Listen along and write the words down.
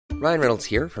Ryan Reynolds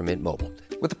here from Mint Mobile.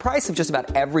 With the price of just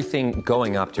about everything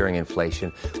going up during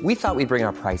inflation, we thought we'd bring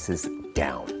our prices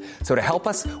down. So to help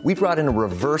us, we brought in a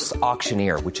reverse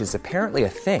auctioneer, which is apparently a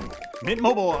thing. Mint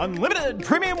Mobile Unlimited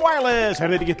Premium Wireless. How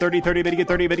to get 30, 30, bit to get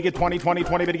 30, bit to get 20, 20,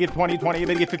 20, bit to get 20, 20,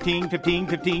 bit to get 15, 15,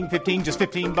 15, 15, just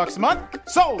 $15 a month?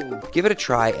 Sold! Give it a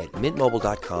try at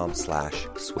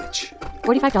mintmobile.com/switch.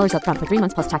 $45 up front for 3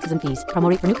 months plus taxes and fees. Promo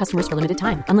rate for new customers for limited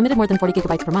time. Unlimited more than 40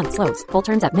 gigabytes per month. Slows full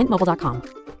terms at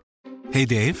mintmobile.com. Hey,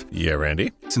 Dave. Yeah,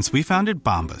 Randy. Since we founded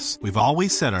Bombas, we've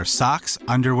always said our socks,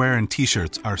 underwear, and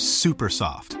T-shirts are super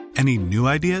soft. Any new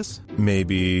ideas?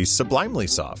 Maybe sublimely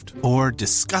soft. Or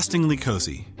disgustingly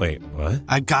cozy. Wait, what?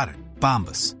 I got it.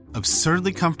 Bombas.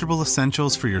 Absurdly comfortable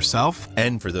essentials for yourself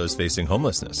and for those facing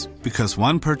homelessness. Because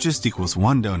one purchased equals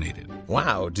one donated.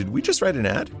 Wow, did we just write an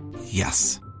ad?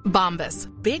 Yes. Bombas.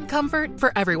 Big comfort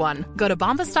for everyone. Go to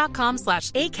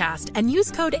bombas.com/ACAST and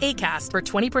use code ACAST for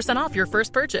 20% off your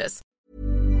first purchase.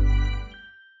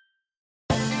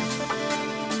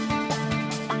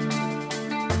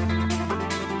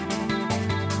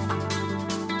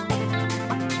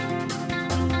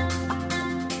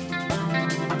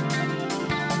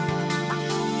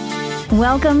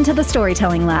 Welcome to the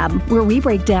Storytelling Lab, where we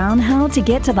break down how to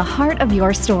get to the heart of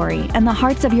your story and the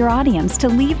hearts of your audience to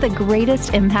leave the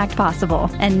greatest impact possible.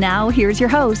 And now, here's your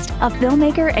host, a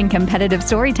filmmaker and competitive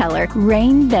storyteller,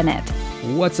 Rain Bennett.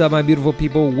 What's up, my beautiful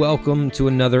people? Welcome to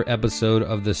another episode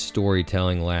of the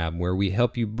Storytelling Lab, where we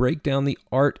help you break down the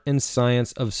art and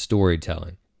science of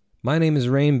storytelling. My name is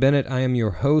Rain Bennett. I am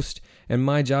your host, and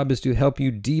my job is to help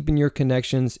you deepen your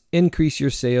connections, increase your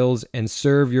sales, and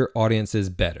serve your audiences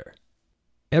better.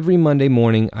 Every Monday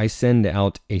morning, I send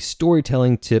out a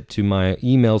storytelling tip to my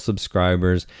email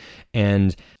subscribers,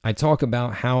 and I talk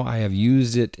about how I have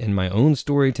used it in my own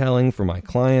storytelling for my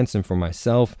clients and for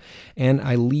myself, and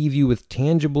I leave you with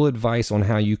tangible advice on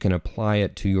how you can apply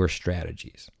it to your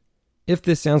strategies. If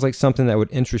this sounds like something that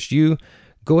would interest you,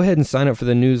 go ahead and sign up for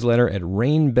the newsletter at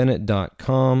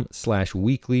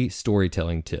rainbennett.com/weekly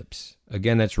storytelling tips.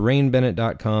 Again, that's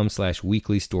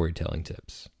rainbennett.com/weekly storytelling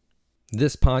tips.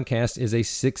 This podcast is a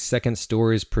 6 Second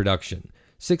Stories production.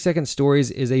 6 Second Stories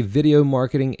is a video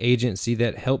marketing agency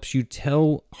that helps you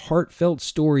tell heartfelt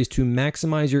stories to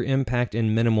maximize your impact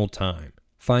in minimal time.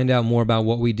 Find out more about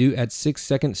what we do at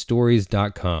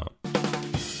 6secondstories.com.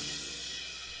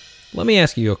 Let me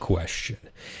ask you a question.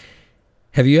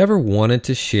 Have you ever wanted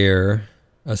to share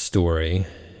a story,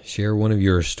 share one of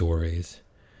your stories,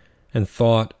 and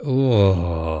thought,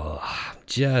 oh,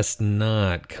 just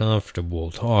not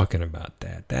comfortable talking about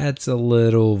that. That's a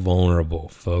little vulnerable,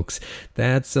 folks.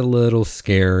 That's a little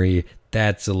scary.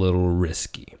 That's a little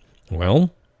risky.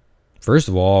 Well, first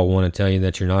of all, I want to tell you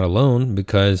that you're not alone,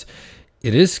 because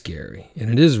it is scary and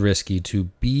it is risky to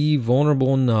be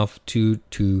vulnerable enough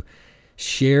to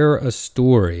share a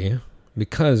story,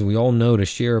 because we all know to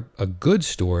share a good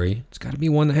story, it's got to be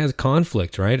one that has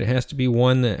conflict, right? It has to be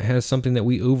one that has something that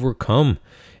we overcome.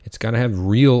 It's got to have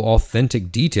real,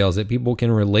 authentic details that people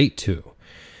can relate to.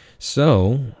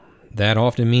 So that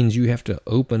often means you have to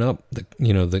open up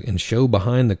and show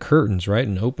behind the curtains, right?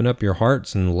 And open up your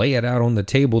hearts and lay it out on the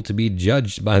table to be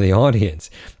judged by the audience.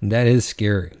 And that is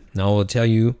scary. Now I'll tell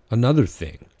you another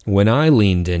thing. When I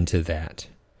leaned into that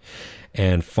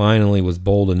and finally was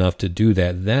bold enough to do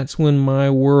that, that's when my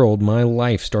world, my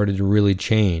life started to really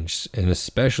change, and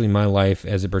especially my life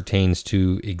as it pertains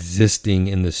to existing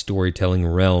in the storytelling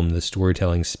realm, the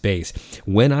storytelling space.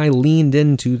 When I leaned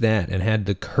into that and had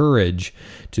the courage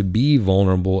to be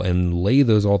vulnerable and lay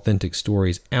those authentic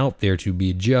stories out there to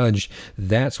be judged,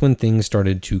 that's when things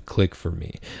started to click for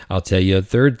me. I'll tell you a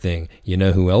third thing. You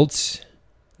know who else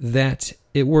that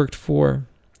it worked for?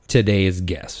 Today's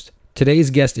guest. Today's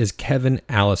guest is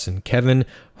Allison. Kevin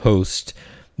hosts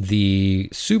the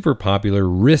super popular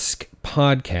Risk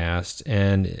podcast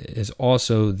and is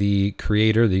also the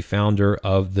creator, the founder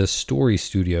of the Story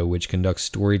Studio, which conducts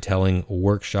storytelling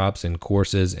workshops and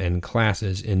courses and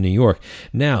classes in New York.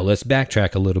 Now, let's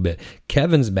backtrack a little bit.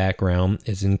 Kevin's background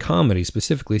is in comedy,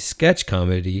 specifically sketch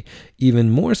comedy. Even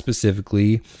more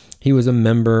specifically, he was a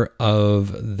member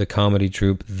of the comedy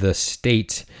troupe The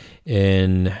State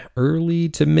in early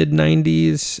to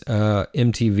mid-90s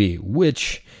MTV,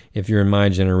 which, if you're in my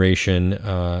generation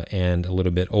and a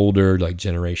little bit older, like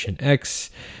Generation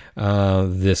X,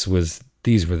 these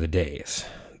were the days.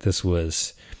 This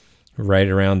was right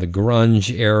around the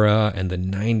grunge era and the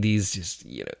 90s, just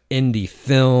indie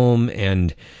film.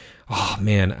 And oh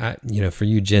man, for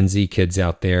you Gen Z kids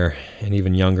out there and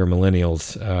even younger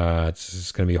millennials,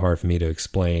 it's going to be hard for me to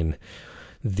explain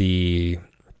the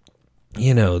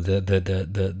you know, the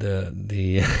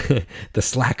the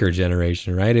slacker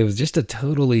generation, right? It was just a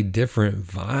totally different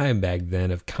vibe back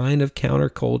then of kind of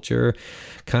counterculture,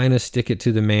 kind of stick it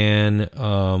to the man.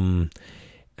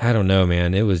 I don't know,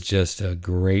 man. It was just a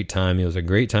great time. It was a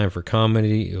great time for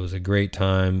comedy. It was a great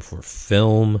time for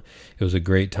film. It was a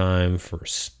great time for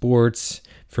sports.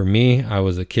 For me, I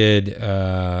was a kid.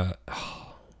 Yeah,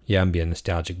 I'm being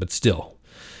nostalgic, but still.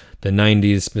 The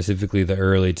 90s, specifically the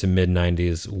early to mid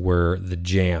 90s, were the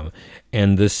jam.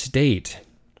 And the state,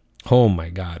 oh my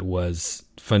God, was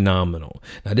phenomenal.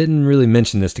 I didn't really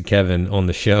mention this to Kevin on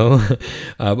the show,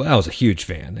 but I was a huge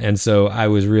fan. And so I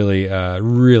was really,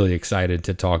 really excited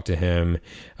to talk to him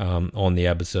on the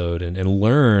episode and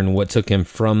learn what took him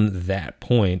from that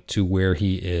point to where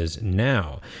he is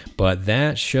now. But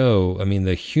that show, I mean,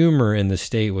 the humor in the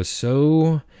state was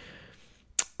so...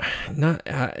 not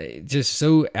just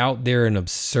so out there and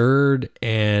absurd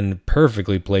and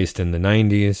perfectly placed in the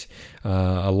 90s.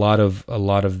 A lot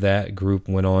of that group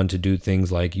went on to do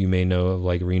things like, you may know of,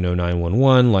 like Reno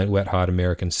 911, like Wet Hot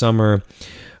American Summer,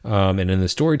 and in the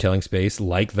storytelling space,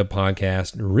 like the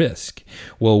podcast Risk.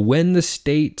 Well, when the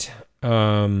state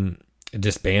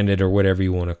disbanded, or whatever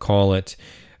you want to call it,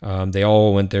 they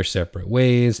all went their separate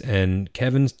ways, and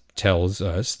Kevin tells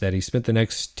us that he spent the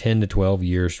next 10 to 12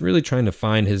 years really trying to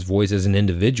find his voice as an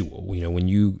individual. You know,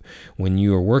 when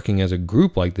you are working as a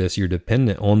group like this, you're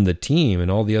dependent on the team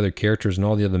and all the other characters and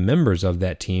all the other members of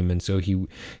that team. And so he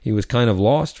was kind of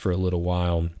lost for a little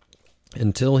while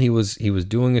until he was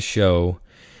doing a show,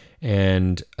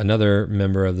 and another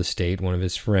member of the state, one of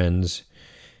his friends,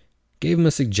 gave him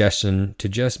a suggestion to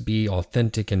just be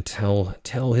authentic and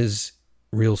tell his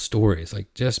real stories,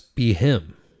 like just be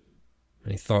him.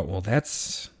 And he thought, well, that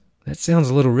sounds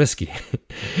a little risky.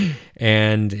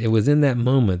 And it was in that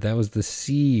moment, that was the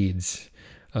seeds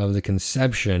of the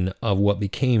conception of what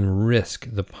became Risk,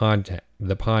 the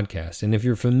podcast. And if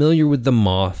you're familiar with The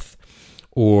Moth,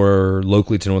 or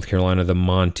locally to North Carolina, The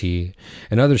Monty,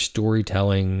 and other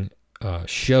storytelling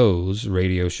shows,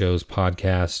 radio shows,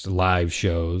 podcasts, live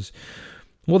shows,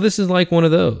 well, this is like one of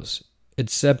those,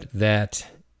 except that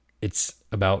it's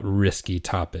about risky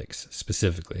topics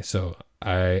specifically. So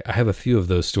I have a few of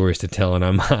those stories to tell, and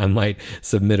I might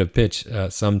submit a pitch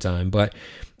sometime. But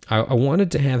I wanted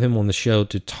to have him on the show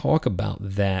to talk about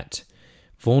that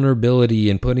vulnerability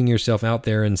and putting yourself out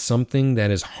there in something that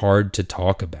is hard to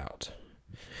talk about.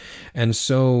 And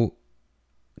so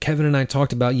Kevin and I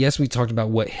talked about, yes, we talked about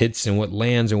what hits and what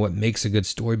lands and what makes a good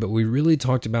story, but we really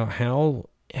talked about how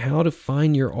to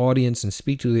find your audience and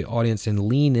speak to the audience and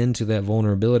lean into that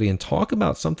vulnerability and talk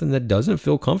about something that doesn't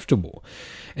feel comfortable,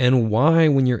 and why,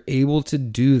 when you're able to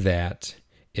do that,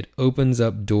 it opens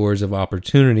up doors of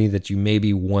opportunity that you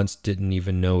maybe once didn't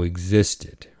even know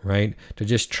existed, right? To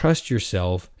just trust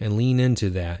yourself and lean into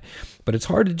that. But it's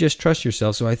hard to just trust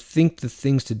yourself. So I think the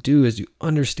things to do is you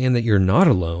understand that you're not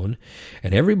alone,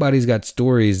 and everybody's got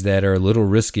stories that are a little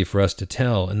risky for us to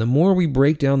tell. And the more we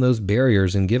break down those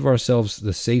barriers and give ourselves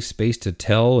the safe space to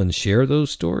tell and share those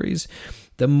stories,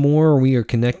 the more we are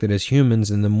connected as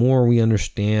humans and the more we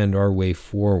understand our way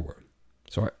forward.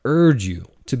 So I urge you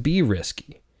to be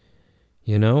risky.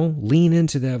 You know, lean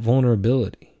into that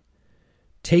vulnerability.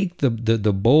 Take the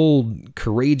bold,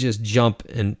 courageous jump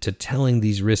into telling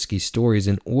these risky stories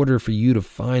in order for you to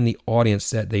find the audience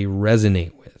that they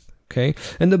resonate with. Okay?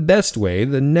 And the best way,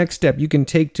 the next step you can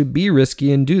take to be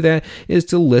risky and do that, is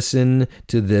to listen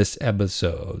to this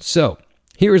episode. So,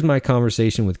 here is my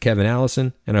conversation with Kevin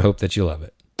Allison, and I hope that you love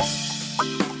it.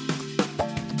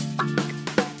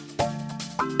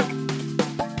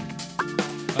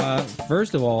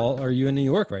 First of all, are you in New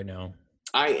York right now?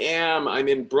 I am. I'm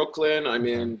in Brooklyn. I'm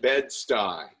in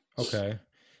Bed-Stuy. Okay.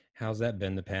 How's that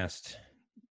been the past,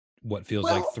 what feels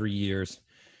like 3 years?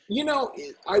 You know,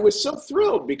 I was so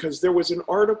thrilled because there was an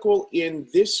article in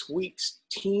this week's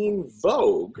Teen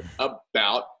Vogue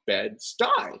about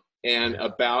Bed-Stuy and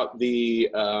about the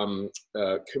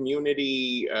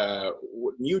community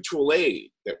mutual aid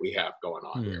that we have going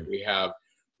on here. We have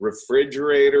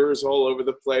refrigerators all over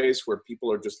the place where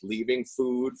people are just leaving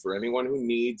food for anyone who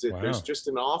needs it. Wow. There's just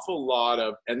an awful lot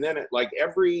of, and then like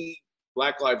every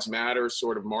Black Lives Matter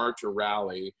sort of march or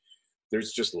rally,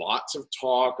 there's just lots of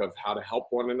talk of how to help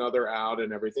one another out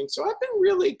and everything. So I've been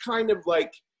really kind of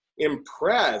like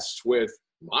impressed with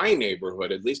my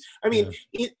neighborhood, at least. I mean,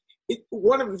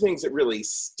 one of the things that really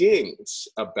stings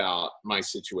about my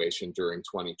situation during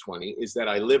 2020 is that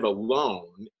I live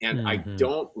alone and I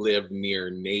don't live near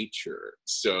nature.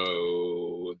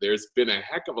 So there's been a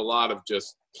heck of a lot of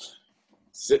just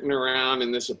sitting around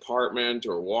in this apartment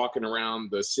or walking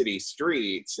around the city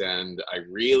streets. And I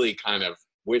really kind of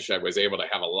wish I was able to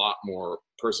have a lot more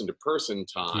person-to-person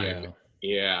time.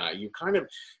 Yeah, you kind of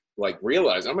like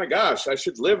realize, oh my gosh, I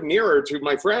should live nearer to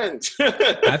my friends.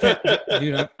 I've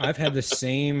had the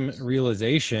same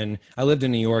realization. I lived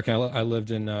in New York. I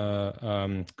lived in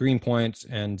Greenpoint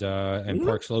and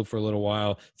Park Slope for a little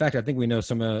while. In fact, I think we know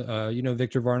some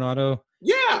Victor Varnado.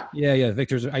 Yeah.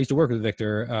 Victor's. I used to work with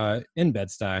Victor in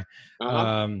Bed-Stuy,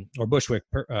 or Bushwick,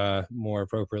 more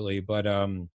appropriately. But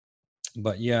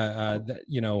yeah,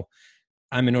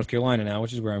 I'm in North Carolina now,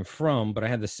 which is where I'm from, but I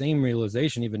had the same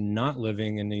realization, even not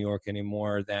living in New York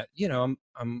anymore, that, I'm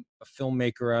a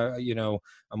filmmaker.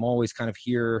 I'm always kind of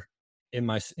here in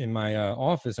my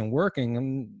office and working,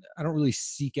 and I don't really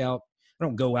I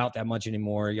don't go out that much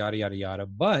anymore, yada, yada, yada.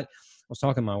 But I was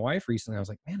talking to my wife recently. I was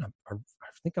like, man, I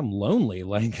think I'm lonely.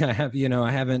 Like I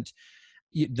haven't,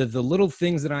 the little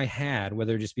things that I had,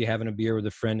 whether it just be having a beer with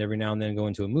a friend every now and then,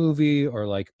 going to a movie, or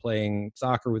like playing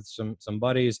soccer with some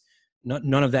buddies,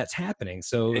 none of that's happening.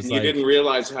 So and you didn't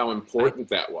realize how important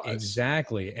that was.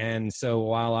 Exactly. And so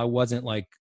while I wasn't like,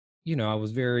 I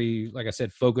was very, like I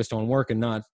said, focused on work and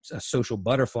not a social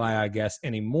butterfly, I guess,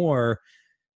 anymore,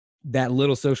 that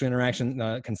little social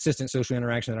interaction, consistent social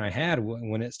interaction that I had,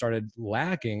 when it started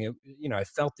lacking, I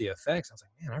felt the effects. I was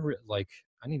like, man,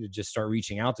 I need to just start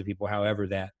reaching out to people, however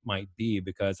that might be,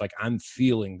 because like I'm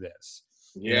feeling this.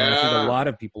 Yeah. I think a lot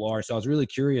of people are. So I was really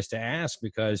curious to ask,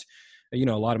 because a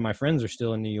lot of my friends are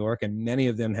still in New York, and many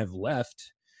of them have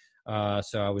left.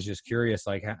 So I was just curious,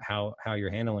 like how you're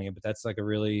handling it. But that's like a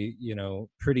really,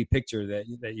 pretty picture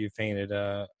that you painted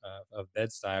of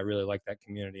Bed-Stuy. I really like that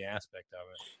community aspect of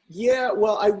it. Yeah,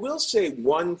 well, I will say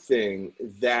one thing,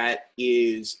 that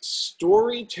is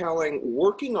storytelling,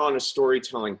 working on a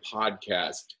storytelling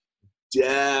podcast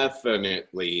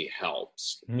definitely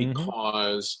helps,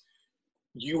 because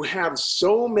you have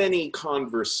so many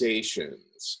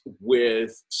conversations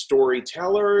with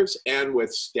storytellers and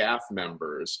with staff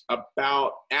members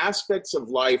about aspects of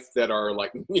life that are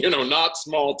like, not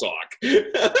small talk.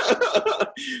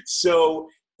 So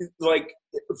like,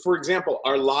 for example,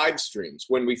 our live streams,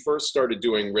 when we first started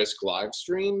doing Risk live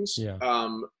streams,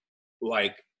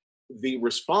 like the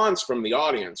response from the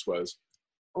audience was,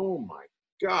 oh my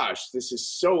gosh, this is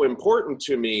so important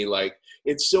to me. Like,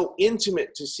 it's so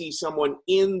intimate to see someone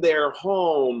in their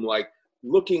home, like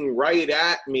looking right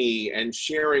at me and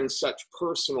sharing such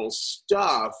personal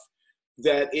stuff,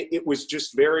 that it was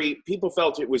just people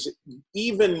felt it was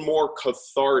even more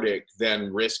cathartic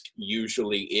than Risk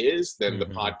usually is, than the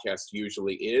podcast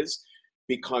usually is,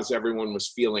 because everyone was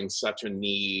feeling such an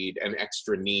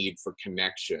extra need for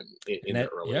connection in the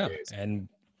early days. And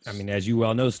I mean, as you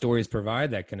well know, stories provide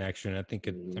that connection. I think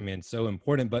it's so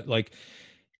important. But like,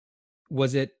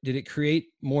 did it create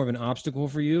more of an obstacle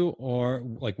for you, or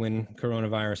like when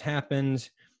coronavirus happened,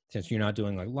 since you're not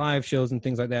doing like live shows and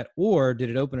things like that, or did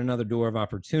it open another door of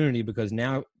opportunity, because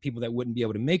now people that wouldn't be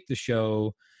able to make the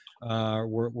show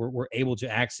were able to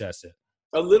access it?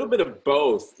 A little bit of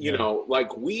both.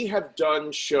 Like we have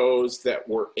done shows that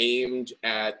were aimed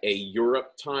at a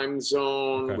Europe time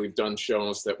zone. Okay. We've done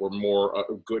shows that were more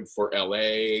good for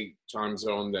LA time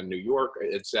zone than New York,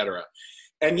 etc.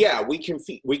 And yeah, we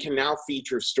can now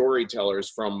feature storytellers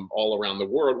from all around the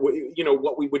world.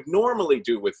 What we would normally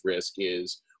do with Risk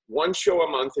is one show a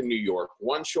month in New York,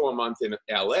 one show a month in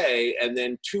LA, and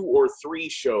then 2 or 3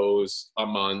 shows a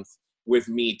month with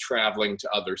me traveling to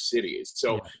other cities.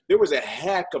 So there was a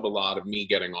heck of a lot of me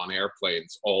getting on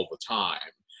airplanes all the time.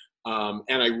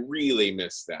 And I really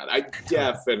miss that. I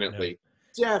definitely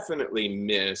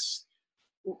miss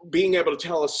being able to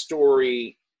tell a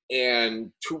story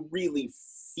and to really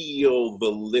feel the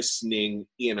listening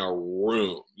in a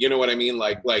room. You know what I mean?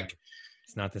 Like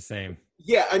it's not the same.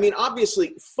 Yeah. I mean,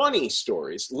 obviously funny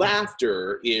stories,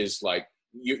 laughter is like,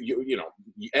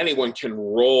 anyone can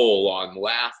roll on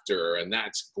laughter, and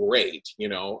that's great,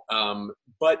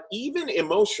 but even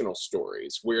emotional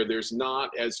stories where there's not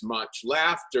as much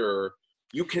laughter,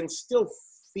 you can still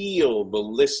feel the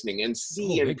listening and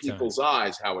see in people's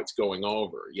eyes how it's going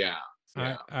over. Yeah.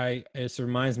 It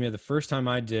reminds me of the first time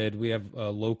we have a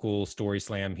local story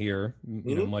slam here,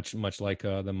 much like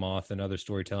the Moth and other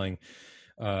storytelling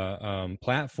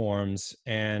platforms.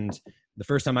 And the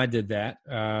first time I did that,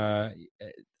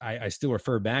 I still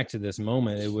refer back to this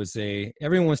moment. It was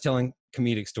everyone was telling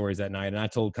comedic stories that night, and I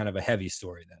told kind of a heavy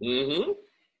story that night.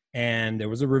 And there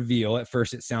was a reveal. At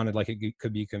first, it sounded like it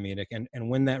could be comedic, and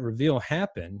when that reveal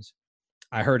happened,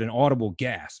 I heard an audible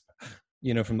gasp,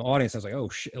 from the audience. I was like, "Oh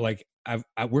shit!" Like I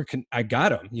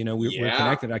got him. We're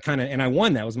connected. I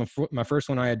won. That was my first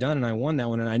one I had done, and I won that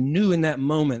one. And I knew in that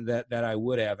moment that I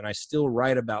would have, and I still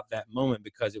write about that moment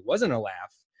because it wasn't a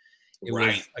laugh. it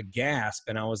was a gasp,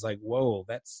 and I was like, whoa,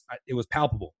 it was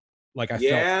palpable. Like I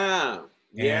felt.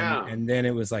 And then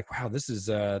it was like, wow,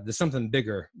 there's something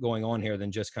bigger going on here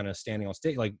than just kind of standing on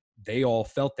stage. Like they all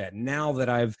felt that. Now that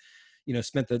I've,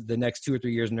 spent the next 2 or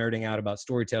 3 years nerding out about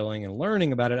storytelling and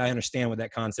learning about it, I understand what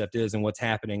that concept is and what's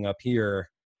happening up here,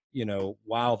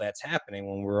 while that's happening,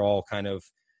 when we're all kind of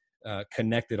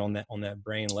connected on that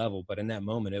brain level. But in that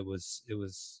moment, it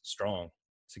was strong.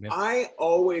 I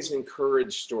always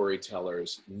encourage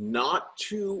storytellers not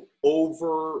to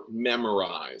over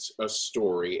memorize a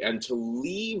story and to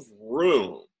leave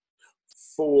room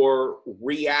for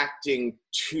reacting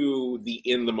to the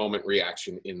in the moment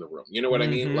reaction in the room. You know what I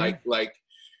mean? Like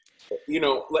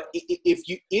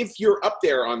if you're up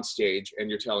there on stage and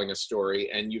you're telling a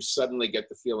story and you suddenly get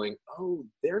the feeling, oh,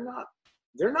 they're not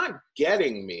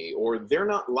getting me, or they're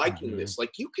not liking this.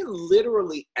 Like, you can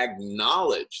literally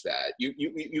acknowledge that.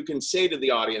 You can say to the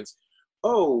audience,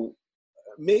 oh,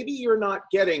 maybe you're not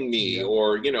getting me,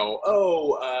 or,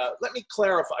 let me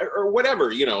clarify, or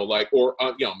whatever,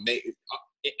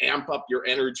 amp up your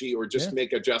energy, or just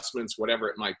make adjustments, whatever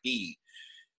it might be.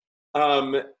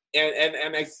 And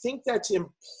I think that's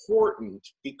important,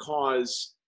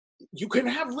 because you can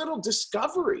have little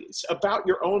discoveries about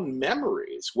your own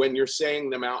memories when you're saying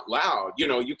them out loud.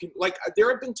 You can, like, there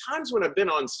have been times when I've been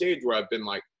on stage where I've been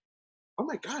like, oh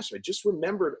my gosh, I just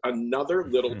remembered another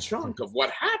little chunk of what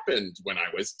happened when I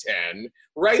was 10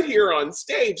 right here on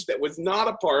stage that was not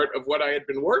a part of what I had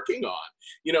been working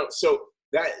on. So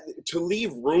that, to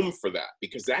leave room for that,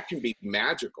 because that can be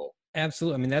magical.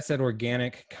 Absolutely. I mean, that's that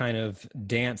organic kind of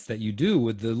dance that you do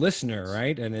with the listener,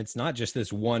 right? And it's not just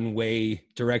this one-way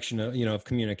direction of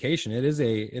communication. It's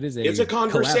a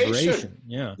conversation.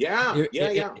 Yeah.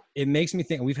 It makes me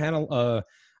think. We've had a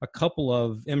couple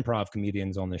of improv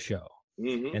comedians on the show.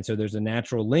 Mm-hmm. And so there's a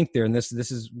natural link there. And this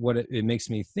is what it makes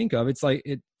me think of. It's like,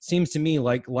 it seems to me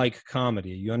like comedy.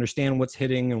 You understand what's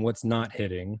hitting and what's not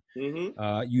hitting.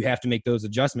 Mm-hmm. You have to make those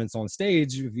adjustments on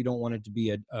stage if you don't want it to be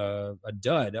a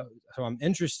dud. So I'm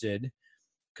interested,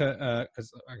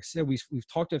 because like I said, we've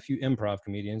talked to a few improv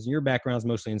comedians, and your background's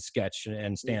mostly in sketch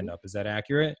and stand-up. Mm-hmm. Is that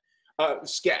accurate?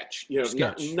 Sketch,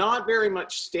 not very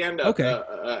much stand-up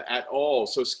at all.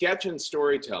 So sketch and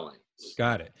storytelling.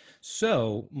 Got it.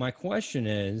 So my question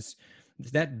is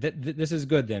that this is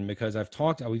good then, because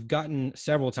we've gotten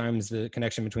several times the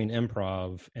connection between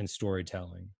improv and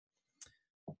storytelling.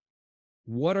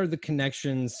 What are the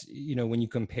connections, when you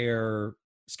compare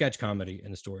sketch comedy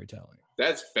and storytelling?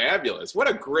 That's fabulous. What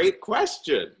a great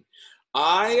question.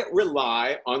 I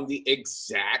rely on the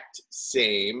exact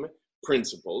same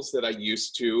principles that I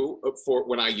used to for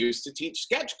when I used to teach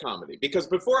sketch comedy, because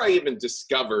before I even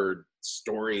discovered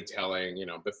storytelling,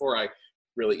 before I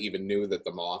really even knew that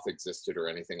the moth existed or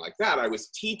anything like that, I was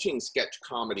teaching sketch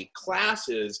comedy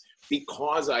classes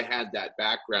because I had that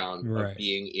background of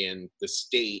being in the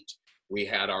state. We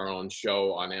had our own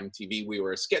show on MTV. We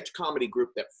were a sketch comedy group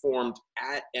that formed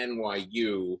at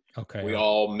NYU. Okay. We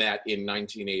all met in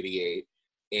 1988.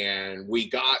 And we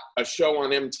got a show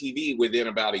on MTV within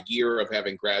about a year of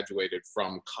having graduated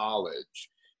from college.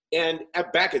 And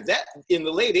back at that, in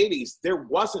the late 80s, there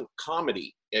wasn't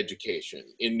comedy education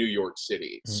in New York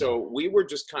City. Mm-hmm. So we were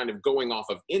just kind of going off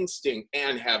of instinct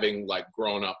and having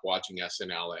grown up watching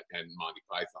SNL and Monty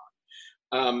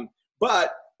Python.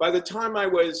 But by the time I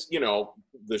was,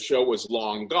 the show was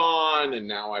long gone, and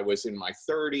now I was in my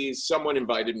 30s, someone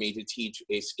invited me to teach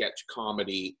a sketch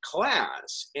comedy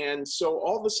class. And so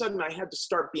all of a sudden I had to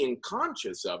start being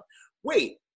conscious of,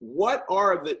 wait, what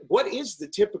is the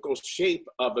typical shape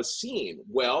of a scene?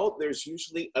 Well, there's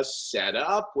usually a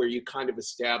setup where you kind of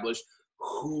establish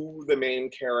who the main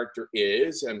character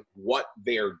is and what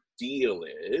their deal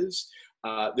is.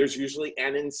 There's usually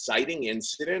an inciting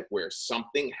incident where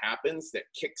something happens that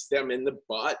kicks them in the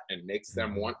butt and makes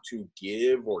them want to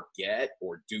give or get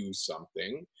or do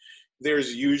something.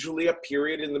 There's usually a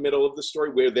period in the middle of the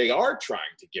story where they are trying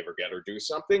to give or get or do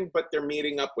something, but they're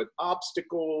meeting up with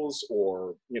obstacles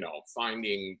or,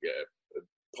 finding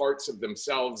parts of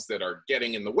themselves that are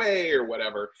getting in the way or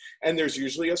whatever. And there's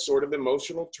usually a sort of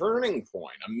emotional turning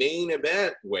point, a main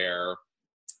event where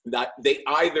that they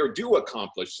either do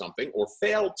accomplish something or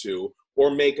fail to, or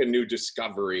make a new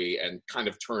discovery and kind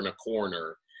of turn a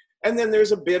corner. And then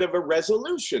there's a bit of a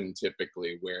resolution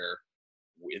typically where,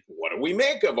 what do we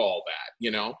make of all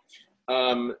that,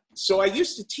 So I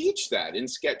used to teach that in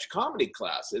sketch comedy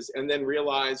classes, and then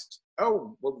realized,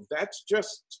 oh, well, that's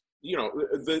just,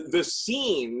 the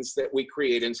scenes that we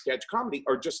create in sketch comedy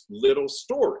are just little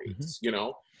stories,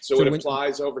 So it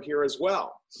applies over here as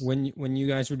well. When you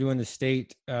guys were doing the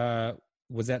state,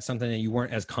 was that something that you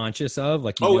weren't as conscious of?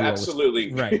 Like, you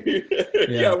absolutely. Right.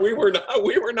 Yeah, we were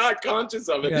not conscious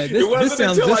of it. Yeah, It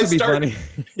wasn't until I started.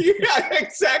 Funny. Yeah,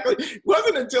 exactly. It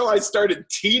wasn't until I started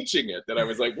teaching it that I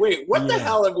was like, wait, what the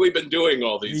hell have we been doing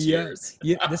all these years?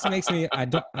 Yeah, this makes me,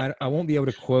 I won't be able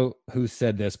to quote who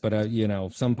said this, but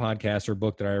some podcast or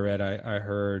book that I read, I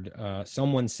heard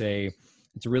someone say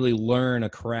to really learn a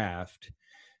craft,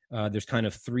 there's kind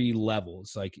of 3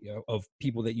 levels, like, of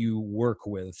people that you work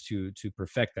with to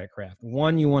perfect that craft.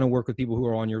 One, you want to work with people who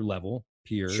are on your level,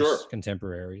 peers,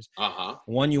 contemporaries.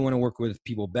 One, you want to work with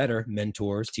people better,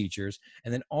 mentors, teachers.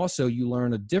 And then also you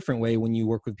learn a different way when you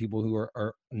work with people who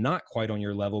are not quite on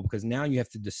your level, because now you have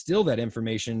to distill that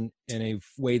information in a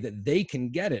way that they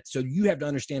can get it. So you have to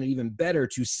understand it even better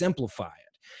to simplify it.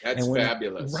 That's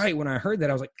fabulous. When I heard that,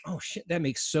 I was like, oh shit, that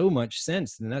makes so much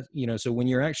sense. And that, so when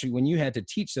you had to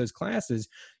teach those classes,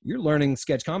 you're learning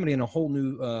sketch comedy in a whole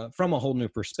new, from a whole new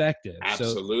perspective.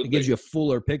 Absolutely. So it gives you a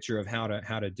fuller picture of how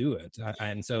to do it.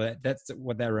 And so that's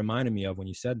what that reminded me of when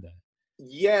you said that.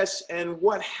 Yes. And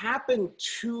what happened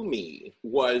to me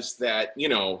was that,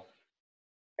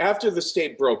 after the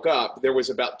state broke up, there was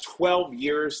about 12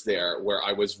 years there where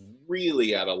I was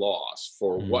really at a loss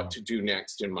for what to do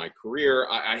next in my career.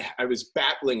 I was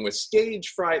battling with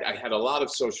stage fright. I had a lot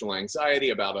of social anxiety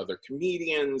about other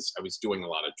comedians. I was doing a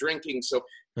lot of drinking. So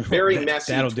very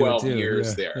messy 12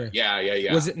 years there.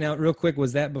 Yeah. Was it, now real quick,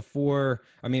 was that before,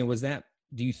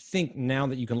 do you think now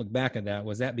that you can look back at that,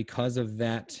 was that because of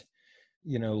that,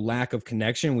 lack of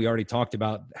connection? We already talked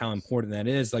about how important that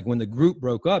is. Like, when the group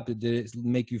broke up, did it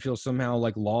make you feel somehow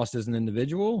like lost as an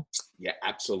individual? Yeah,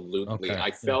 absolutely. Okay.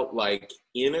 I felt like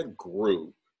in a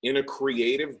group, in a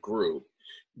creative group,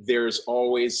 there's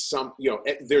always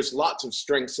there's lots of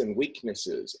strengths and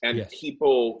weaknesses, and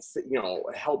people,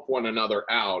 help one another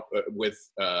out with,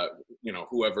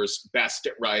 whoever's best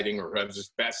at writing, or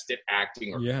whoever's best at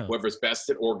acting, or whoever's best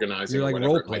at organizing. You're like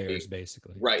role players,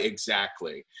 basically. Right,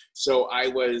 exactly. So I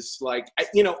was like,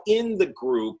 in the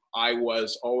group, I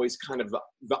was always kind of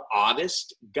the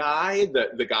oddest guy,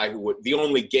 the guy the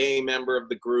only gay member of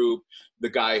the group, the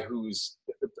guy whose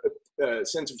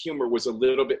sense of humor was a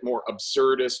little bit more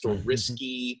absurdist or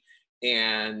risky.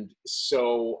 And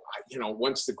so,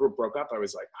 once the group broke up, I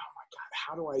was like, oh my God,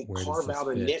 how do I carve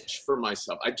out a niche for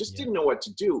myself? I just didn't know what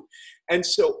to do. And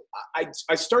so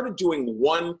I started doing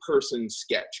one-person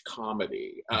sketch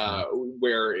comedy,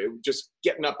 where just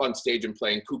getting up on stage and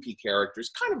playing kooky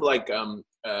characters, kind of like,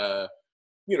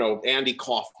 Andy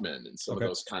Kaufman and some of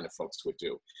those kind of folks would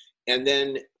do. And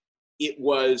then it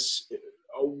was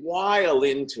a while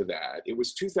into that. It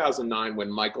was 2009 when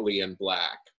Michael Ian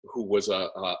Black, who was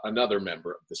another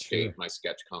member of the state, my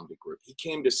sketch comedy group, he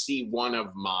came to see one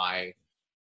of my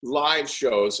live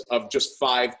shows of just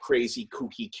 5 crazy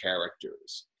kooky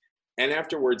characters. And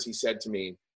afterwards he said to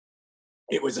me,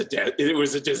 it was a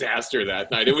disaster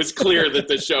that night. It was clear that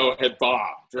the show had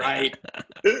bombed, right?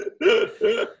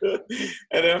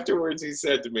 And afterwards he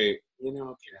said to me, Kev,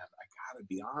 I gotta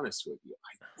be honest with you.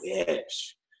 I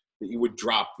wish that you would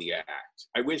drop the act.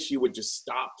 I wish you would just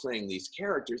stop playing these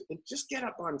characters and just get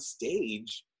up on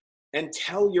stage and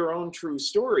tell your own true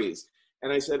stories.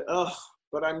 And I said,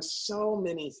 but I'm so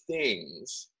many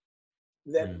things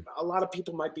that a lot of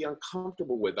people might be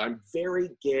uncomfortable with. I'm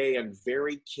very gay and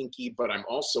very kinky, but I'm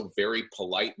also very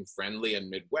polite and friendly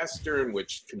and Midwestern,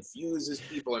 which confuses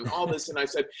people and all this. And I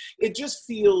said, it just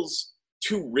feels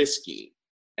too risky.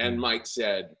 And Mike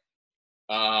said,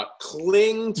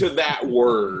 cling to that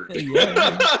word.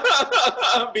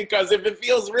 Because if it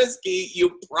feels risky,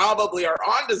 you probably are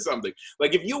onto something.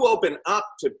 Like, if you open up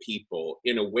to people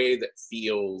in a way that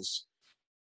feels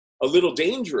a little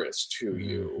dangerous to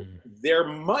you, they're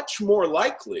much more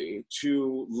likely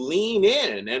to lean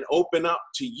in and open up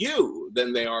to you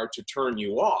than they are to turn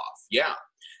you off. Yeah.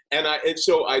 And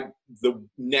so the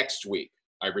next week,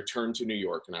 I returned to New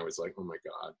York and I was like, oh my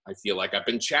God, I feel like I've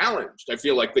been challenged. I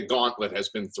feel like the gauntlet has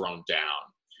been thrown down.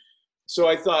 So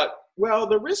I thought, well,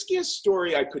 the riskiest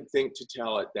story I could think to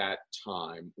tell at that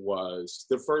time was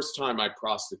the first time I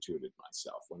prostituted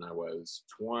myself when I was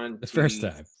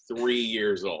 23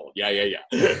 years old. Yeah.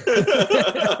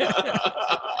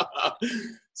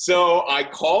 So I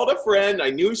called a friend. I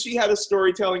knew she had a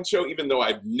storytelling show, even though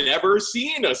I'd never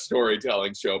seen a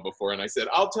storytelling show before. And I said,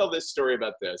 I'll tell this story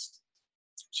about this.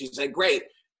 She said, great.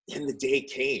 Then the day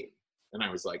came. And I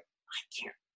was like, I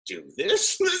can't do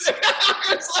this.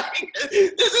 I was like,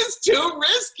 this is too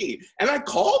risky. And I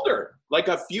called her like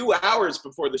a few hours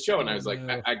before the show. And I was like,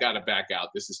 I got to back out.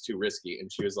 This is too risky. And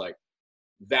she was like,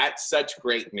 that's such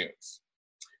great news.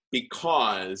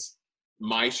 Because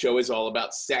my show is all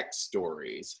about sex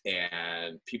stories,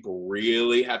 and people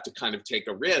really have to kind of take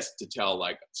a risk to tell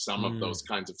like some of those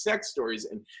kinds of sex stories.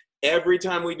 And every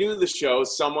time we do the show,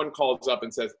 someone calls up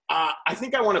and says, I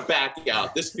think I want to back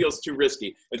out. This feels too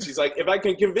risky. And she's like, if I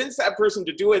can convince that person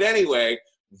to do it anyway,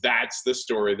 that's the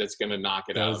story that's going to knock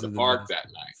it out of the park that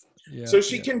night. Yeah, so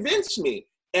she convinced me.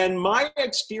 And my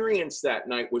experience that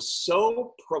night was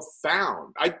so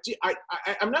profound.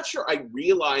 I'm not sure I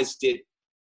realized it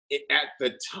at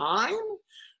the time,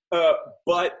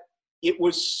 but it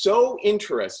was so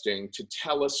interesting to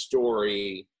tell a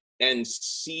story and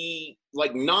see,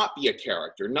 like, not be a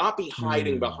character, not be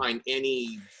hiding behind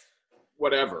any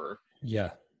whatever. Yeah.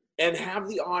 And have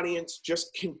the audience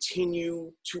just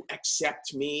continue to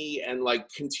accept me and like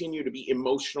continue to be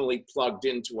emotionally plugged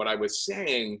into what I was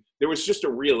saying. There was just a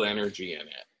real energy in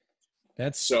it.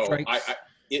 That's so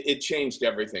it changed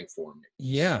everything for me.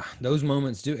 Yeah, those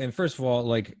moments do. And first of all,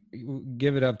 like,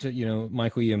 give it up to, you know,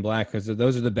 Michael Ian Black, because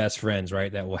those are the best friends,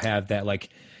 right? That will have that, like,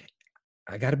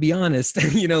 I got to be honest,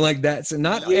 you know, like that. So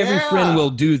not every friend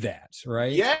will do that,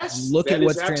 right? Yes. Look at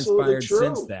what's transpired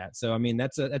since that. So, I mean,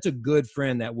 that's a good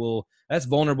friend that's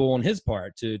vulnerable on his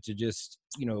part to just,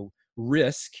 you know,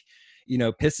 risk, you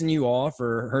know, pissing you off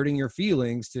or hurting your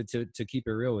feelings to keep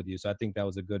it real with you. So I think that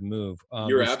was a good move.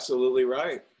 You're absolutely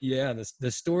right. Yeah.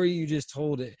 The story you just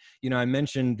told, you know, I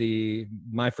mentioned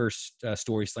my first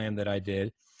story slam that I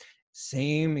did.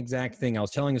 Same exact thing. I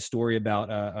was telling a story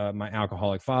about my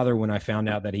alcoholic father when I found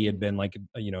out that he had been, like,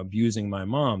 you know, abusing my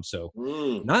mom. So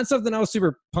not something I was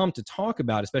super pumped to talk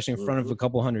about, especially in front of a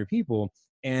couple hundred people.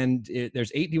 And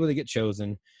there's 8 people that get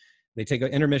chosen. They take an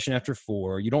intermission after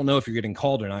 4. You don't know if you're getting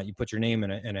called or not. You put your name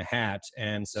in a hat.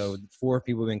 And so 4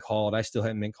 people have been called. I still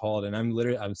haven't been called. And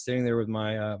I'm sitting there with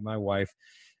my my wife,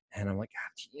 and I'm like,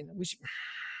 God, you know, we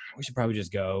should probably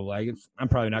just go. Like, I'm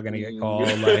probably not going to get called.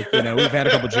 Like, you know, we've had a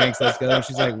couple drinks. Let's go. And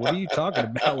she's like, what are you talking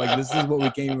about? Like, this is what we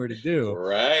came here to do.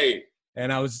 Right.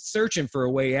 And I was searching for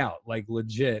a way out, like,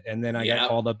 legit. And then I got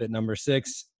called up at number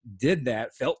 6, did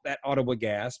that, felt that audible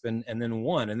gasp, and then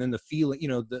won. And then the feeling, you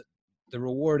know, the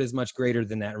reward is much greater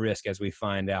than that risk, as we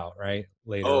find out, right?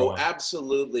 Later on. Oh,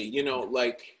 absolutely. You know,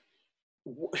 like,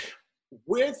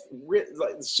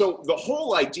 so the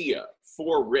whole idea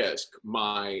for Risk,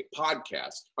 my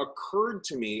podcast, occurred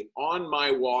to me on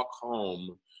my walk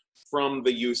home from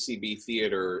the UCB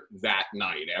theater that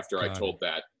night after I told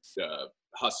that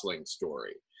hustling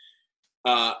story.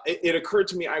 It occurred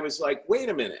to me, I was like, wait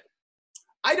a minute.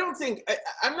 I'm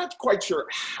not quite sure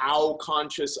how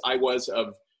conscious I was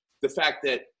of the fact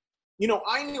that, you know,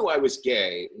 I knew I was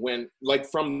gay when, like,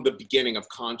 from the beginning of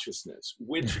consciousness,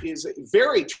 which is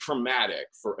very traumatic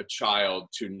for a child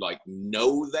to, like,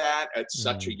 know that at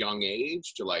such a young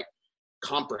age, to, like,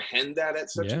 comprehend that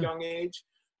at such a young age.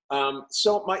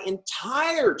 So my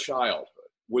entire childhood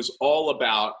was all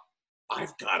about,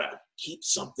 I've got to keep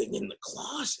something in the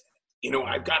closet. You know,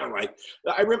 I've got to, like,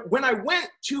 when I went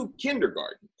to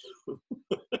kindergarten,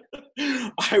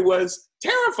 I was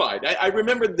terrified. I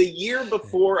remember the year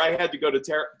before I had to go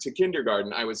to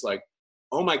kindergarten, I was like,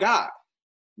 oh my God,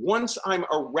 once I'm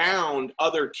around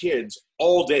other kids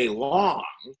all day long,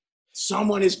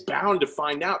 someone is bound to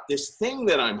find out this thing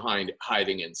that I'm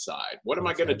hiding inside. What am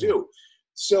I going to do?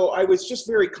 So I was just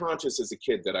very conscious as a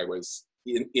kid that I was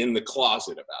in the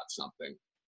closet about something.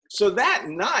 So that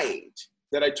night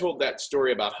that I told that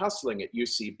story about hustling at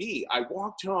UCB, I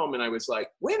walked home and I was like,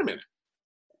 wait a minute.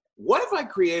 What if I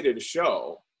created a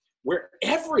show where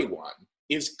everyone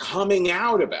is coming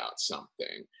out about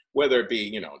something, whether it be,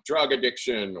 you know, drug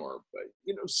addiction or,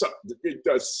 you know,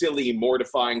 a silly,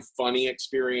 mortifying, funny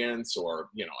experience, or,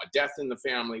 you know, a death in the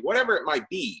family, whatever it might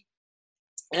be.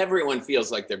 Everyone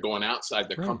feels like they're going outside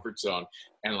their comfort zone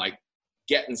and, like,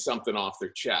 getting something off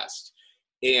their chest.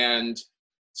 And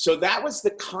so that was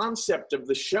the concept of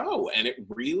the show. And it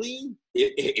really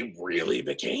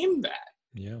became that.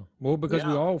 Yeah. Well, because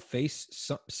we all face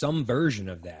some version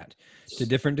of that to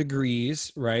different degrees,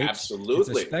 right?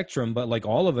 Absolutely. It's a spectrum, but, like,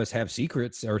 all of us have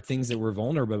secrets or things that we're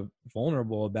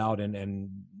vulnerable about and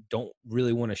don't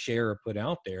really want to share or put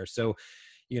out there. So,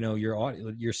 you know,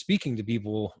 you're speaking to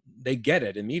people, they get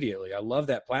it immediately. I love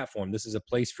that platform. This is a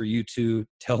place for you to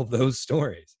tell those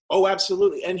stories. Oh,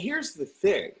 absolutely. And here's the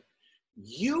thing.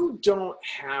 You don't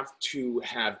have to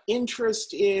have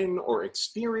interest in or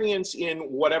experience in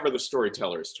whatever the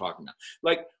storyteller is talking about.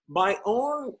 Like, my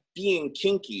own being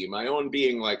kinky, my own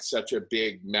being, like, such a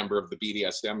big member of the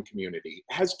BDSM community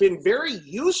has been very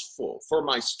useful for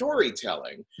my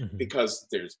storytelling, because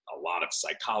there's a lot of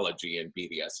psychology in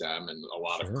BDSM and a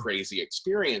lot of crazy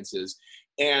experiences.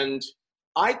 And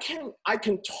I can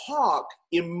talk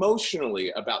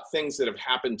emotionally about things that have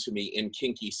happened to me in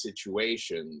kinky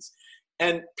situations,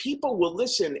 and people will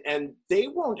listen and they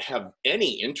won't have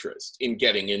any interest in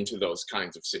getting into those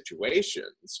kinds of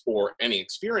situations or any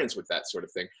experience with that sort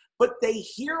of thing, but they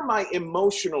hear my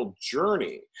emotional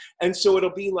journey. And so it'll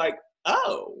be like,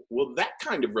 oh, well, that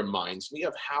kind of reminds me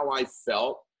of how I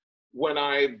felt when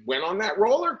I went on that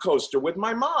roller coaster with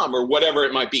my mom, or whatever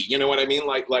it might be. You know what I mean?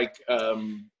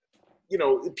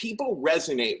 People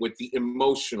resonate with the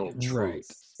emotional truth. Right.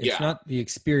 It's not the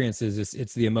experiences,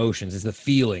 it's the emotions, it's the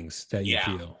feelings that you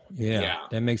feel. Yeah.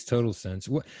 That makes total sense.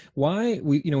 Why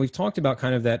we've talked about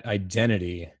kind of that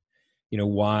identity,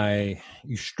 why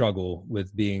you struggle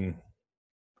with being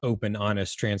open,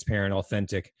 honest, transparent,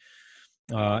 authentic.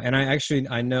 And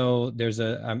I know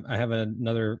I have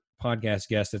another podcast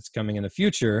guest that's coming in the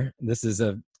future. This is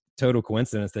a total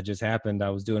coincidence that just happened. I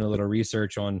was doing a little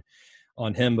research on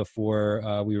him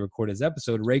before we recorded his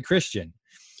episode, Ray Christian.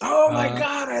 Oh my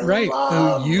God, I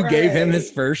love you Ray. gave him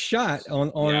his first shot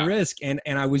on Risk. And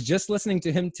I was just listening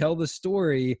to him tell the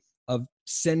story of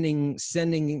sending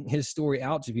his story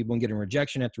out to people and getting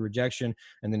rejection after rejection.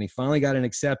 And then he finally got an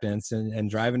acceptance and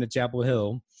driving to Chapel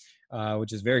Hill,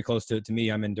 which is very close to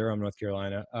me. I'm in Durham, North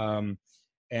Carolina.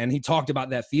 And he talked about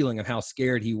that feeling of how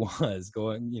scared he was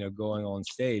going on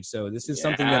stage. So this is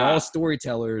something that all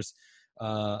storytellers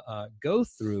go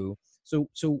through. So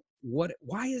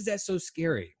why is that so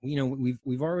scary?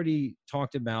 We've already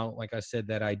talked about, like I said,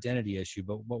 that identity issue,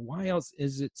 but why else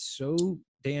is it so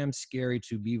damn scary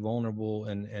to be vulnerable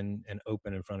and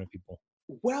open in front of people?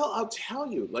 Well, I'll tell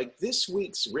you, like this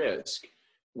week's Risk,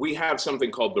 we have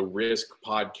something called the Risk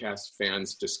Podcast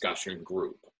Fans Discussion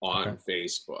Group on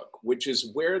Facebook, which is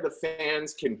where the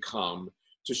fans can come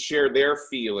to share their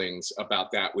feelings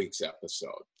about that week's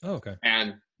episode. Oh, okay.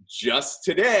 And just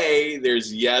today,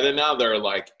 there's yet another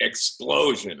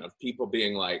explosion of people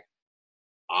being like,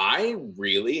 I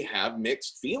really have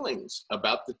mixed feelings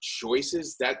about the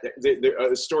choices that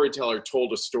a storyteller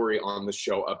told a story on the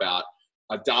show about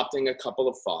adopting a couple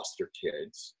of foster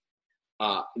kids,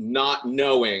 not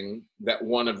knowing that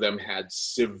one of them had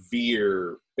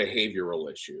severe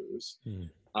behavioral issues,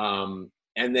 and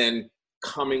then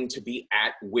coming to be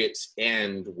at wit's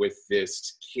end with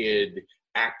this kid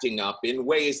acting up in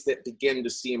ways that begin to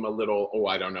seem a little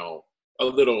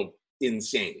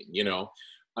insane,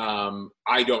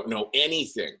 I don't know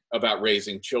anything about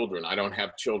raising children. I don't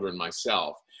have children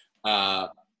myself.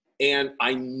 And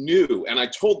I knew, and I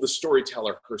told the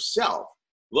storyteller herself,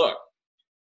 look,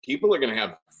 people are going to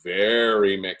have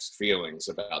very mixed feelings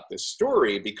about this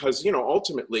story because,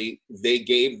 ultimately they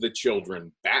gave the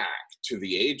children back to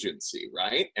the agency,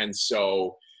 right? And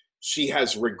so she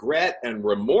has regret and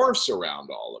remorse around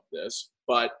all of this,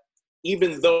 but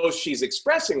even though she's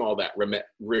expressing all that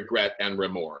regret and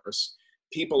remorse,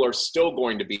 people are still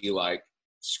going to be like,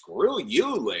 screw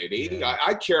you, lady. Yeah.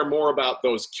 I care more about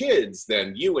those kids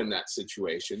than you in that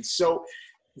situation. So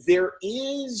there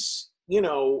is,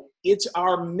 it's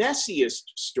our messiest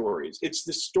stories. It's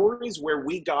the stories where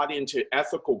we got into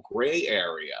ethical gray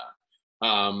area,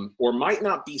 or might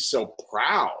not be so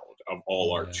proud of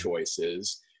all our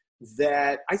choices,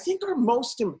 that I think are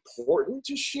most important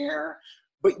to share.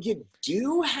 But you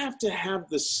do have to have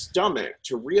the stomach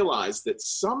to realize that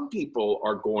some people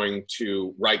are going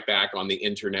to write back on the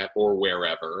internet or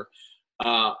wherever,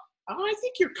 I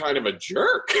think you're kind of a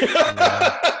jerk.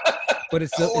 But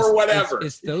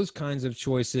it's those kinds of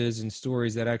choices and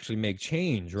stories that actually make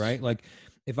change, right? Like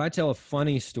if I tell a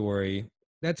funny story,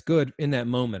 that's good in that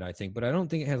moment, I think, but I don't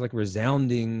think it has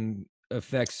resounding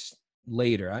effects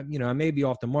later. I may be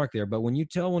off the mark there, but when you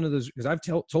tell one of those, because I've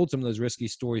told some of those risky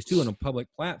stories too on a public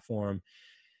platform,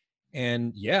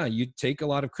 and you take a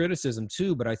lot of criticism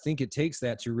too, but I think it takes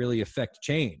that to really affect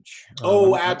change.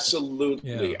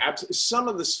 Absolutely. Yeah. Some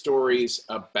of the stories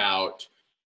about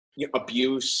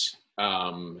abuse,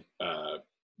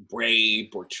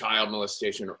 rape or child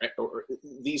molestation or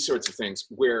these sorts of things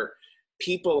where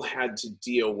people had to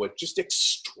deal with just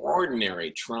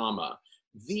extraordinary trauma.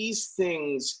 These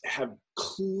things have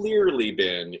clearly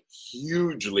been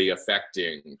hugely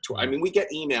affecting. We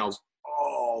get emails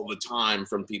all the time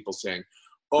from people saying,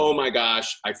 oh my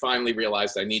gosh, I finally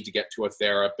realized I need to get to a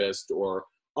therapist, or,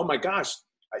 oh my gosh,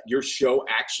 your show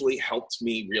actually helped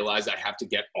me realize I have to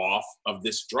get off of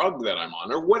this drug that I'm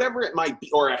on, or whatever it might be,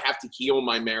 or I have to heal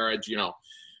my marriage,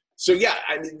 So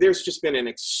there's just been an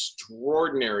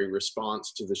extraordinary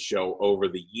response to the show over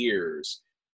the years.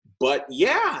 But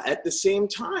at the same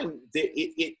time,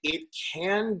 it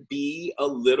can be a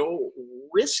little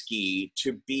risky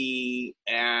to be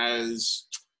as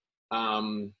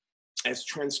as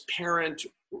transparent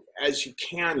as you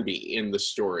can be in the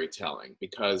storytelling,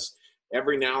 because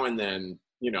every now and then,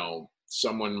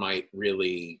 someone might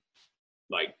really,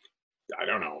 like, I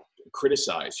don't know,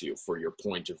 criticize you for your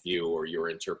point of view or your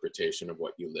interpretation of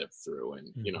what you lived through.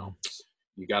 And,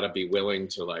 you got to be willing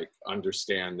to, like,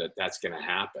 understand that that's going to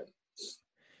happen.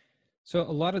 So a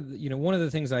lot of, one of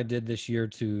the things I did this year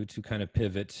to kind of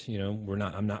pivot,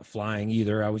 I'm not flying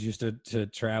either. I was used to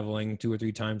traveling 2 or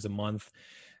 3 times a month.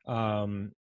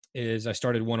 Is I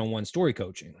started one-on-one story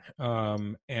coaching.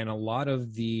 And a lot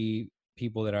of the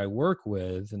people that I work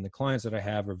with and the clients that I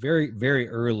have are very, very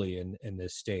early in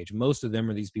this stage. Most of them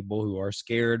are these people who are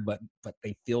scared, but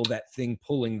they feel that thing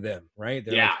pulling them, right?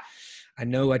 They're like, I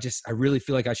know, I really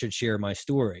feel like I should share my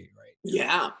story, right?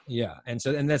 Yeah. Yeah. And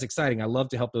that's exciting. I love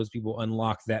to help those people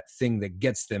unlock that thing that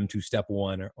gets them to step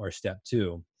 1 or step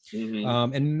 2.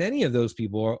 Mm-hmm. And many of those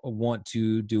people want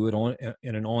to do it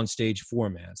in an on-stage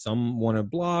format. Some want to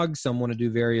blog, some want to do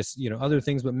various, other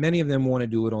things, but many of them want to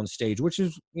do it on stage, which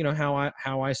is,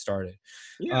 how I started.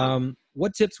 Yeah.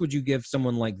 What tips would you give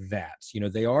someone like that?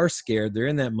 They are scared. They're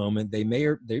in that moment.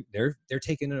 They're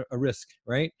taking a risk,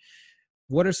 right?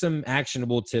 What are some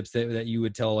actionable tips that you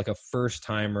would tell, like, a first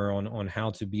timer on how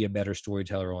to be a better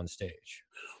storyteller on stage?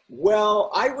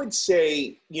 Well, I would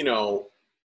say,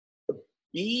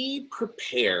 be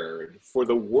prepared for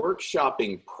the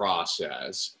workshopping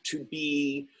process to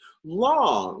be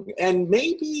long, and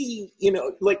maybe,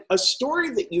 like a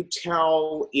story that you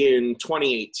tell in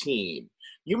 2018,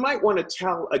 you might want to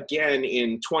tell again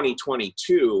in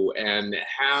 2022 and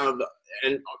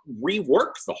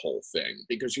rework the whole thing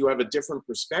because you have a different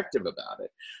perspective about it.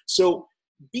 So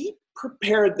be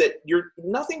prepared that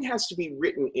nothing has to be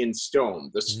written in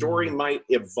stone. The story might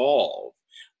evolve.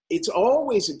 It's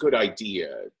always a good idea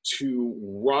to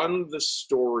run the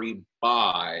story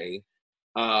by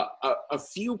a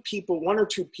few people, 1 or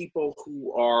 2 people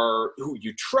who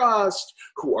you trust,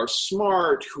 who are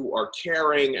smart, who are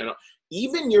caring, and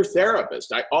even your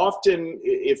therapist. I often,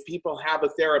 if people have a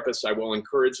therapist, I will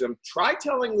encourage them, try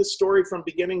telling the story from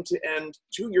beginning to end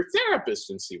to your therapist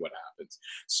and see what happens.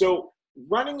 So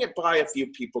running it by a few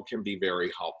people can be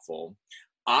very helpful.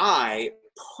 I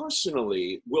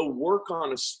personally will work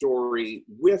on a story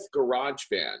with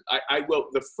GarageBand. I will,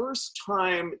 the first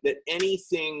time that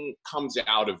anything comes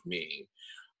out of me,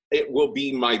 it will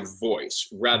be my voice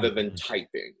rather than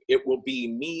typing. It will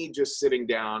be me just sitting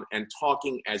down and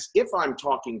talking as if I'm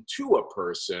talking to a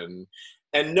person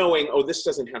and knowing, oh, this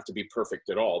doesn't have to be perfect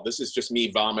at all. This is just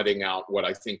me vomiting out what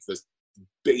I think the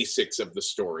basics of the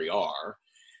story are.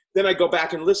 Then I go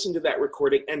back and listen to that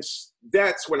recording, and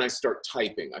that's when I start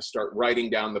typing. I start writing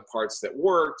down the parts that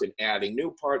worked and adding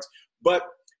new parts. But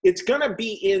it's going to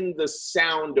be in the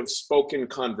sound of spoken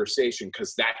conversation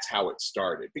because that's how it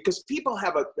started. Because people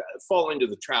fall into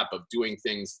the trap of doing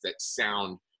things that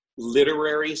sound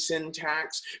literary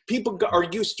syntax. People are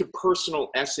used to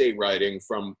personal essay writing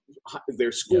from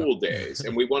their school days,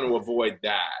 and we want to avoid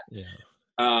that. Yeah.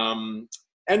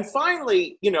 And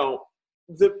finally,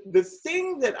 the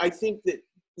thing that I think that,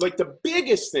 like, the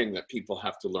biggest thing that people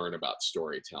have to learn about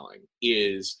storytelling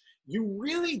is you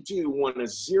really do want to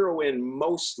zero in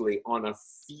mostly on a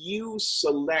few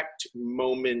select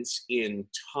moments in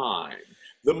time,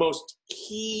 the most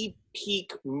key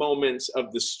peak moments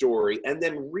of the story, and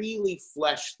then really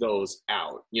flesh those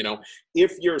out.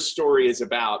 If your story is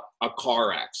about a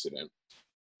car accident,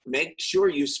 make sure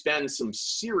you spend some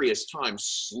serious time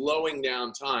slowing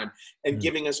down time and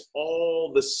giving us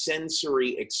all the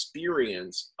sensory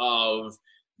experience of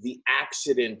the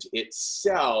accident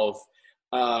itself,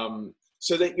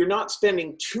 so that you're not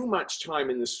spending too much time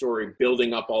in the story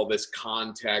building up all this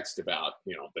context about,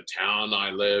 the town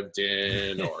I lived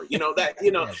in, or, you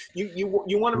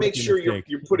want to make sure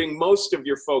you're putting most of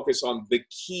your focus on the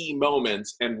key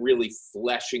moments and really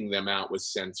fleshing them out with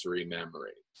sensory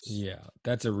memory. Yeah,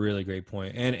 that's a really great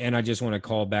point. And I just want to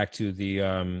call back to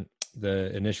the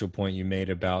initial point you made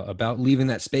about leaving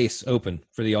that space open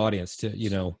for the audience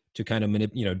to kind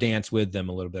of dance with them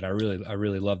a little bit. I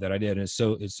really love that idea, and it's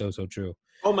so true.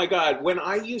 Oh my God, when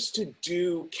I used to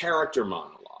do character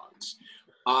monologues,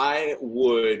 I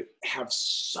would have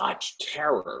such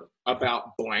terror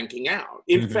about blanking out.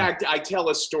 In fact, I tell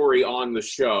a story on the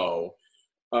show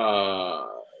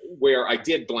where I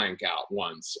did blank out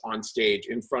once on stage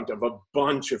in front of a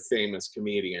bunch of famous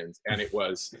comedians, and it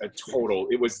was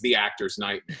the actor's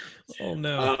nightmare. Oh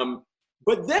no.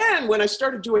 But then when I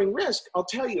started doing Risk, I'll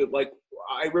tell you, like,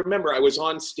 I remember I was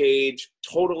on stage,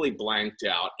 totally blanked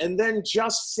out, and then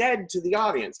just said to the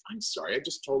audience, I'm sorry, I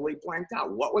just totally blanked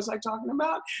out. What was I talking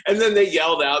about? And then they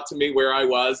yelled out to me where I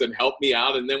was and helped me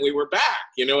out, and then we were back.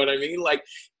 You know what I mean? Like,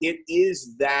 it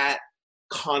is that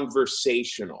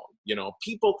conversational. You know,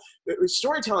 people,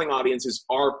 storytelling audiences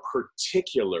are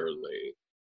particularly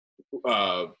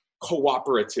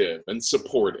cooperative and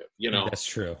supportive, you know? That's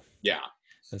true. Yeah.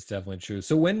 That's definitely true.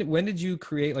 So when did you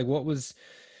create, like, what was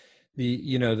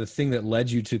the thing that led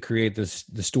you to create the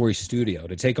story studio,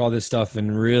 to take all this stuff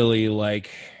and really like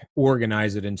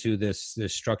organize it into this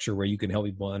structure where you can help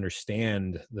people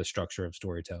understand the structure of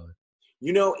storytelling?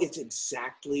 You know, it's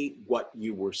exactly what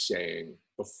you were saying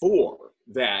before,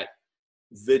 that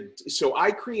so I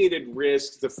created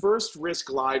Risk. The first Risk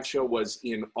live show was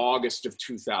in August of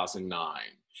 2009.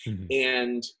 Mm-hmm.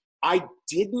 And I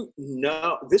didn't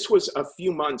know, this was a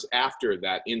few months after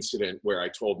that incident where I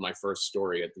told my first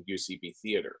story at the UCB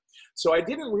Theater. So I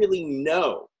didn't really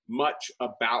know much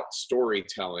about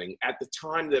storytelling at the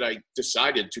time that I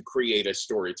decided to create a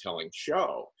storytelling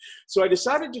show. So I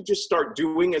decided to just start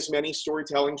doing as many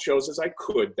storytelling shows as I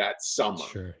could that summer.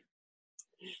 Sure.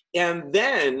 And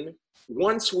then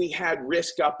once we had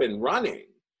Risk up and running,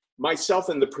 myself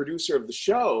and the producer of the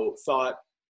show thought,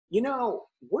 you know,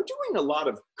 we're doing a lot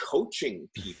of coaching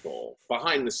people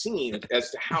behind the scenes as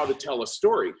to how to tell a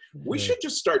story. We should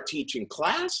just start teaching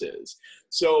classes.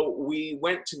 So we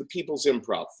went to the People's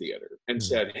Improv Theater and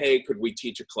said, hey, could we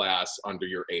teach a class under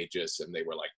your aegis? And they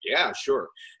were like, yeah, sure.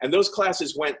 And those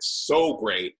classes went so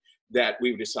great that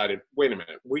we decided, wait a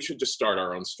minute, we should just start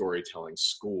our own storytelling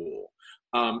school.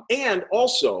 And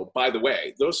also, by the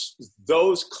way,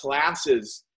 those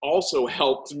classes also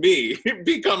helped me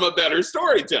become a better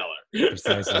storyteller.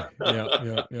 Precisely.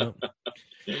 Yeah.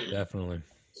 Definitely.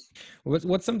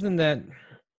 What's something that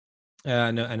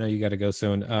I know you got to go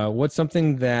soon. What's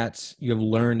something that you've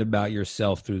learned about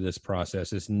yourself through this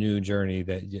process, this new journey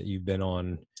that you've been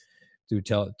on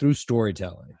through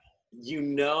storytelling? You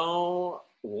know,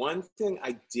 one thing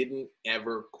I didn't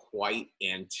ever quite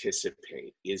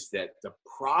anticipate is that the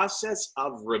process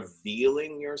of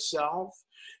revealing yourself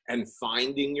and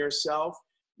finding yourself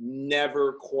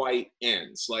never quite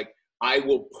ends. Like, I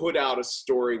will put out a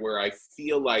story where I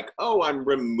feel like, oh, I'm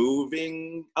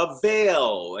removing a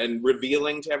veil and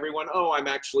revealing to everyone, oh, I'm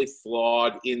actually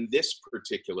flawed in this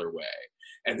particular way.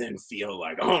 And then feel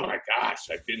like, oh my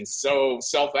gosh, I've been so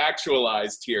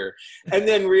self-actualized here. And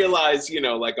then realize, you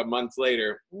know, like a month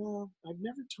later, well, I've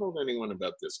never told anyone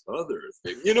about this other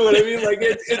thing. You know what I mean? Like,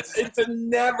 it's a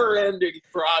never-ending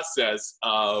process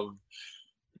of,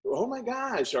 oh my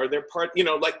gosh, are there you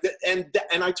know, like, and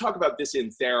I talk about this in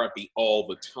therapy all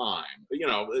the time. You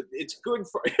know, it's good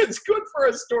for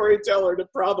a storyteller to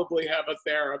probably have a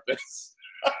therapist.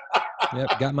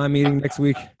 Yep, got my meeting next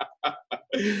week.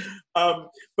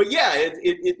 But yeah,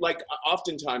 it like,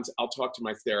 oftentimes I'll talk to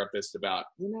my therapist about,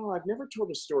 you know, I've never told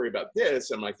a story about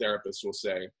this, and my therapist will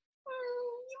say,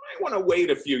 you might want to wait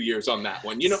a few years on that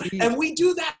one, you know. And we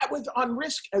do that on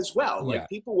Risk as well. Like,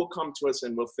 people will come to us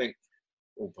and will think,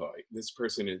 oh boy, this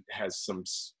person has some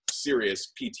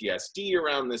serious PTSD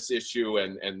around this issue,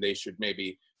 and they should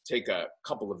maybe take a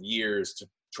couple of years to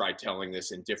try telling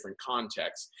this in different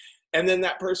contexts. And then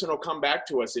that person will come back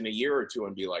to us in a year or two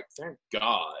and be like, thank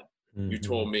God you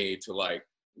told me to, like,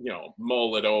 you know,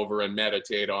 mull it over and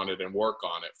meditate on it and work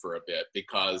on it for a bit,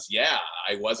 because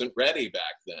I wasn't ready back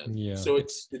then. Yeah. So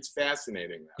it's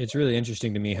fascinating. It's really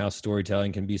interesting to me how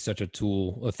storytelling can be such a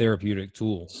tool, a therapeutic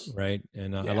tool, right?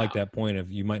 And I like that point of,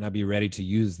 you might not be ready to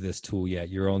use this tool yet.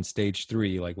 You're on stage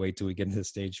 3, like, wait till we get into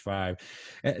stage 5.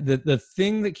 The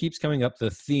thing that keeps coming up,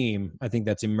 the theme, I think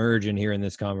that's emerging here in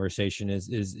this conversation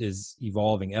is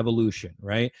evolving, evolution,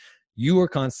 right? You are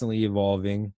constantly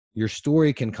evolving. Your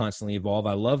story can constantly evolve.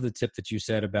 I love the tip that you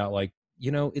said about, like,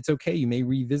 you know, it's okay. You may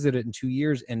revisit it in 2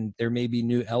 years and there may be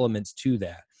new elements to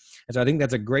that. And so I think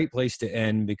that's a great place to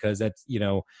end, because that's, you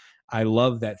know, I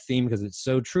love that theme because it's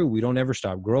so true. We don't ever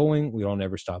stop growing. We don't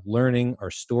ever stop learning.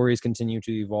 Our stories continue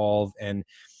to evolve. And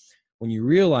when you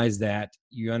realize that,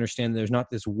 you understand there's not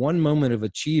this one moment of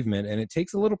achievement, and it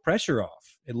takes a little pressure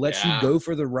off. It lets you go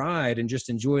for the ride and just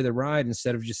enjoy the ride,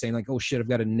 instead of just saying, like, oh shit, I've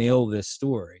got to nail this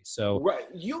story. So right.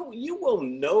 You will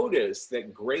notice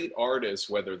that great artists,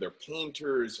 whether they're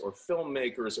painters or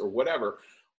filmmakers or whatever,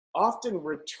 often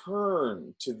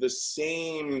return to the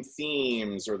same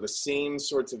themes or the same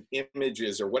sorts of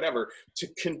images or whatever to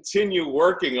continue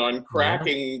working on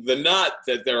cracking the nut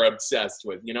that they're obsessed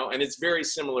with, you know. And it's very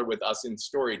similar with us in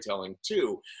storytelling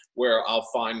too, where I'll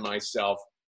find myself,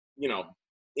 you know,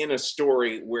 in a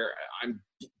story where I'm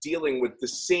dealing with the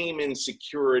same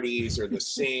insecurities or the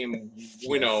same,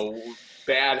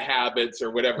 bad habits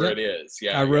or whatever it is.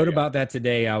 Yeah. I wrote about that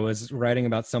today. I was writing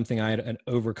about something I had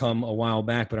overcome a while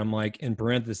back, but I'm like, in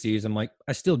parentheses, I'm like,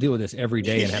 I still deal with this every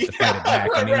day and have to fight it back.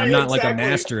 I mean, I'm not like a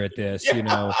master at this,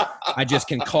 I just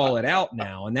can call it out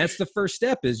now. And that's the first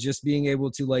step, is just being able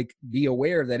to like be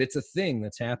aware that it's a thing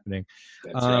that's happening.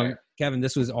 That's right. Kevin,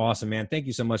 this was awesome, man. Thank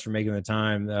you so much for making the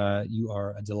time. You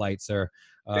are a delight, sir.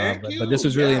 Thank you. But this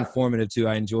was really informative too.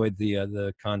 I enjoyed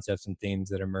the concepts and themes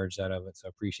that emerged out of it. So I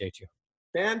appreciate you.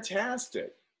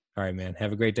 Fantastic. All right, man.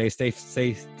 Have a great day. Stay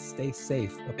safe.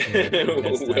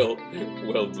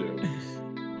 Will do.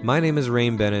 My name is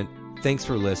Rain Bennett. Thanks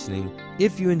for listening.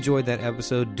 If you enjoyed that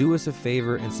episode, do us a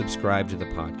favor and subscribe to the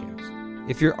podcast.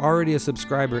 If you're already a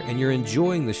subscriber and you're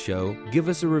enjoying the show, give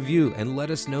us a review and let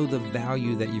us know the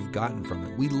value that you've gotten from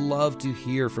it. We love to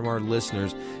hear from our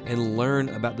listeners and learn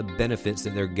about the benefits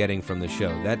that they're getting from the show.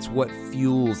 That's what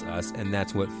fuels us, and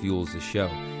that's what fuels the show.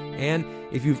 And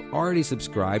if you've already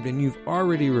subscribed and you've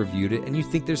already reviewed it and you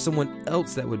think there's someone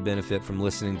else that would benefit from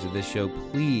listening to this show,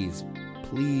 please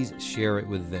share it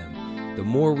with them. The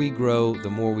more we grow, the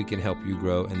more we can help you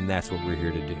grow, and that's what we're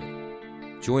here to do.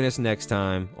 Join us next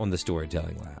time on the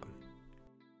Storytelling Lab.